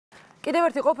კიდევ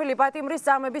ერთი ყოფილი პატიმრის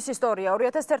წამების ისტორია.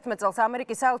 2011 წელს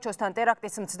ამერიკის საელჩოსთან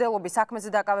ტერაქტის მცდელობის საქმეზე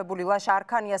დაკავებული ლაშა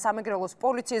არქანია სამეგრელოს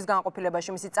პოლიციის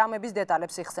განყოფილებაში მისი წამების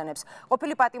დეტალებს იხსენებს.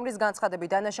 ყოფილი პატიმრის განცხადებით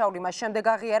დანაშაული მას შემდეგ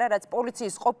აღიარა, რაც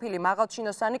პოლიციის ყოფილი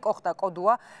მაღალჩინოსანი კოხტა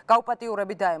კოდუა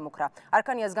გაუპატიურებით დაემუქრა.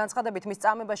 არქანიას განცხადებით მის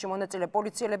წამებაში მონაწილე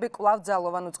პოლიციელები კვლავ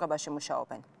ძალოვან უწყებაში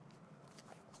მუშაობენ.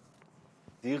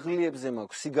 დიღლიებზე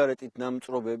მაქვს სიგარეტით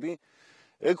ნამწრობები.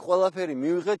 ეგ ყველაფერი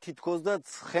მივიღეთ თითქოს და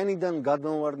ცხენიდან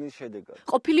გადმოვარდნის შედეგად.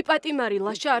 ყოფილი პატიმარი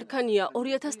ლაშა არქანია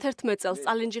 2011 წელს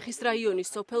წალენჯიხის რაიონის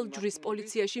სოფელ ჯვრის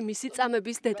პოლიციაში მისი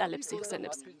წამების დეტალებს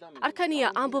იხსენებს. არქანია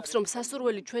ამბობს, რომ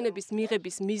სასურველი ჩვენების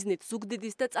მიღების მიზნით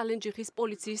ზუგდიდის და წალენჯიხის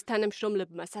პოლიციის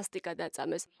თანამშრომლებმა სასტიკად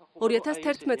აწამეს.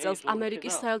 2011 წელს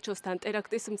ამერიკის საელჩოსთან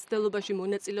ტერაქტის მცდელობაში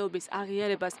მონაწილეობის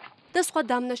აღიარებას და სხვა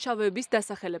დამნაშავეების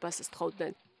დასახელებას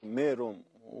სთხოვდნენ. მე რომ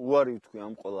უარი ვთქვი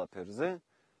ამ ყველაფერზე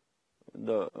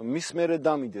და მის მერე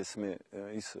დამიდეს მე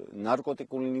ის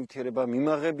ნარკოტიკული ნივთიერება,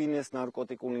 მიმაღებინეს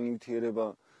ნარკოტიკული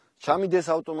ნივთიერება, ჩამიდეს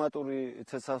ავტომატური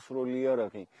ცეცხლსასროლი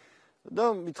იარაღი და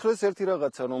მითხრეს ერთი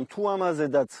რაღაცა, რომ თუ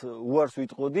ამაზედაც უარს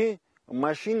ვიტყოდი,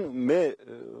 მაშინ მე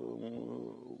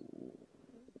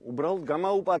უბრალოდ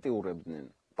გამაუპატიურებდნენ.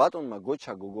 ბატონმა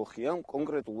გოჩა გოგოხიამ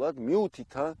კონკრეტულად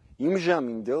მიუთითა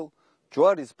იმჟამინდელ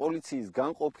ჯვარის პოლიციის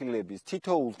განყოფილების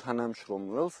თითოეულ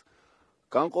თანამშრომელს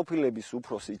განყოფილების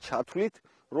უფროსი ჩათვლით,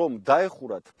 რომ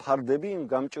დაეხურათ ფარდები იმ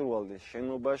გამჭვირვალეს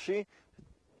შენობაში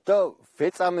და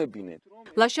ვეწამებინეთ.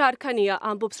 ლაშა არქანია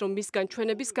ამბობს, რომ მისგან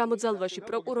ჩვენების გამოძალვაში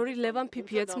პროკურორი ლევან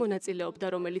ფიფიაც მონაწილეობდა,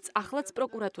 რომელიც ახლაც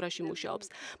პროკურატურაში მუშაობს.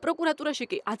 პროკურატურაში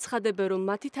კი აცხადებენ, რომ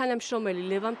მათი თანამშრომელი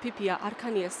ლევან ფიფია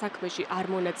არქანიას საქმეში არ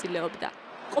მონაწილეობდა.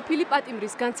 ყოფილი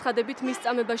პატიმრის განცხადებით მის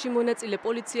წამებაში მონაწილე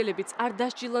პოლიციელებიც არ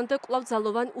დასჯილან და კვლავ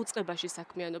ძალოვან უწყებაში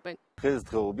საქმიანობენ.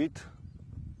 დღესდღეობით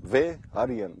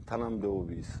არიან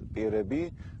თანამდებობის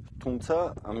პირები, თუმცა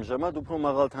ამჟამად უფრო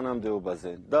მაღალ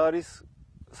თანამდებობაზე და არის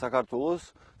საქართველოს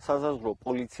საზაზღვრო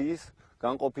პოლიციის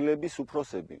განყოფილების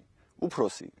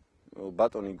უფროსი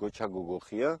ბატონი გოჩა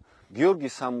გოგოხია, გიორგი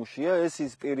სამუშია, ეს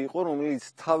ის პირი იყო, რომელიც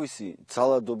თავისი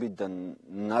ძალადობით და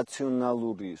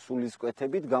ნაციონალური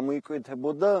სულისკვეთებით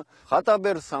გამოიკვეთებოდა.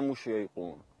 ხატაბერ სამუშია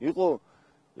იყო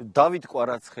დავით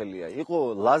კვარაცხელია, იყო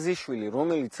ლაზიშვილი,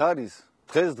 რომელიც არის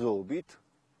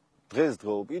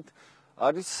დღესდღეობით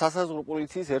არის სასაზღვრო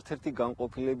პოლიციის ერთ-ერთი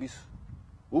განყოფილების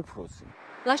უფროსი.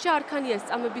 ლაშა არქანიას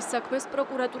წამების საქმეს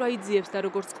პროკურატურა იძიებს და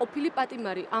როგორც ყოფილი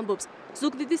პატიმარი ამბობს,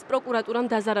 ზუგდიდის პროკურატურამ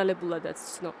დაზარალებულადაც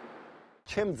ცნო.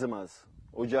 ჩემ ძმას,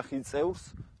 ოჯახის წევრს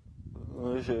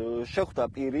შეხვდა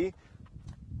პირი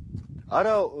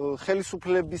არა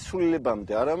ხელისუფლების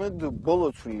ცვლილებამდე, არამედ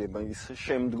ბოლო ცვლილების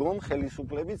შემდგომ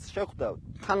ხელისუფლების შეხვდა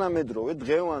თანამედროვე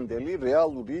დღევანდელი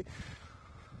რეალური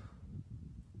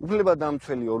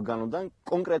უფლებადამცველი ორგანოდან,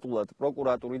 კონკრეტულად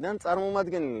პროკურატურიდან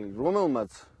წარმომადგენელი,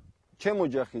 რომელმაც ჩემ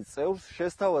ოჯახის წევრს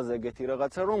შესთავაზა ეგეთი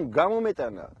რაღაცა, რომ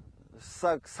გამომეტანა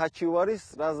საჩივარის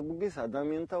სტრასბურგის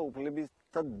ადამიანთა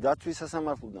უფლებათა დაცვის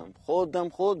სასამართლოდან. მხოლოდ და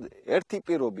მხოლოდ ერთი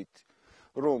პირობით,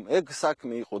 რომ ეგ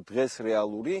საქმე იყო დღეს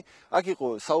რეალური, აქ იყო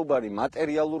საუბარი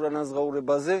მატერიალურ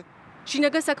ანაზღაურებაზე.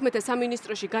 შინაგან საქმეთა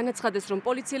სამინისტროში განაცხადეს, რომ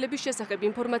პოლიციელების შესახებ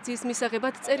ინფორმაციის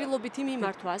მისაღებად წერილობითი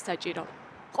მიმართვაა საჭირო.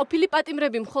 ყოფილი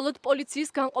პატიმრები მხოლოდ პოლიციის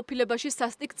განყოფილებაში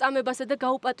სასტიკ წამებასა და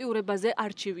გაუპატიურებაზე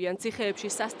არჩივიან. ციხეებში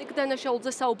სასტიკ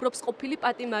დანაშაულზე საუბრობს ყოფილი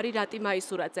პატიმარი რატი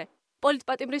მაისურაძე.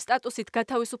 პოლიტპატიმრის სტატუსით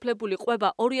გათავისუფლებული ყვება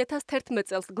 2011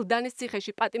 წელს გლდანის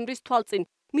ციხეში პატიმრის თვალწინ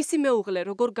მისი მეუღლე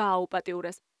როგორ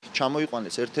გააუპატიურეს.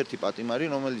 ჩამოიყვანეს ერთ-ერთი პატიმარი,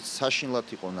 რომელიც საშინლად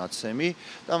იყო ნაცემი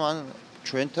და მან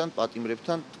ჩვენთან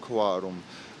პატიმრებთან თქვა, რომ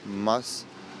მას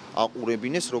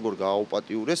აყურებინეს როგორ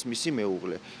გააუპატიურეს მისი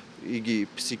მეუღლე. იგი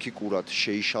ფსიქიკურად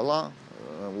შეიშალა,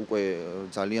 უკვე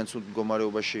ძალიან ცუდ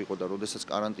მდგომარეობაში იყო და როდესაც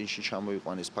კარანტინში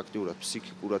ჩამოიყვანეს, ფაქტიურად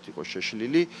ფსიქიკურად იყო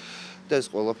შეშლილი და ეს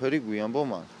ყველაფერი გვიანბო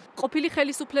მან. ყოფილი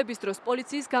ხელისუფლების დროს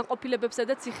პოლიციის განყოფილებებსა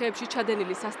და ციხეებში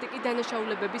ჩადენილი სასტიკი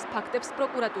დანაშაულებების ფაქტებს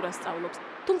პროკურატურა სწავლობს,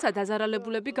 თუმცა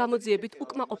დაზარალებულები გამოძიებით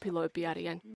უკმაყოფილოები არიან.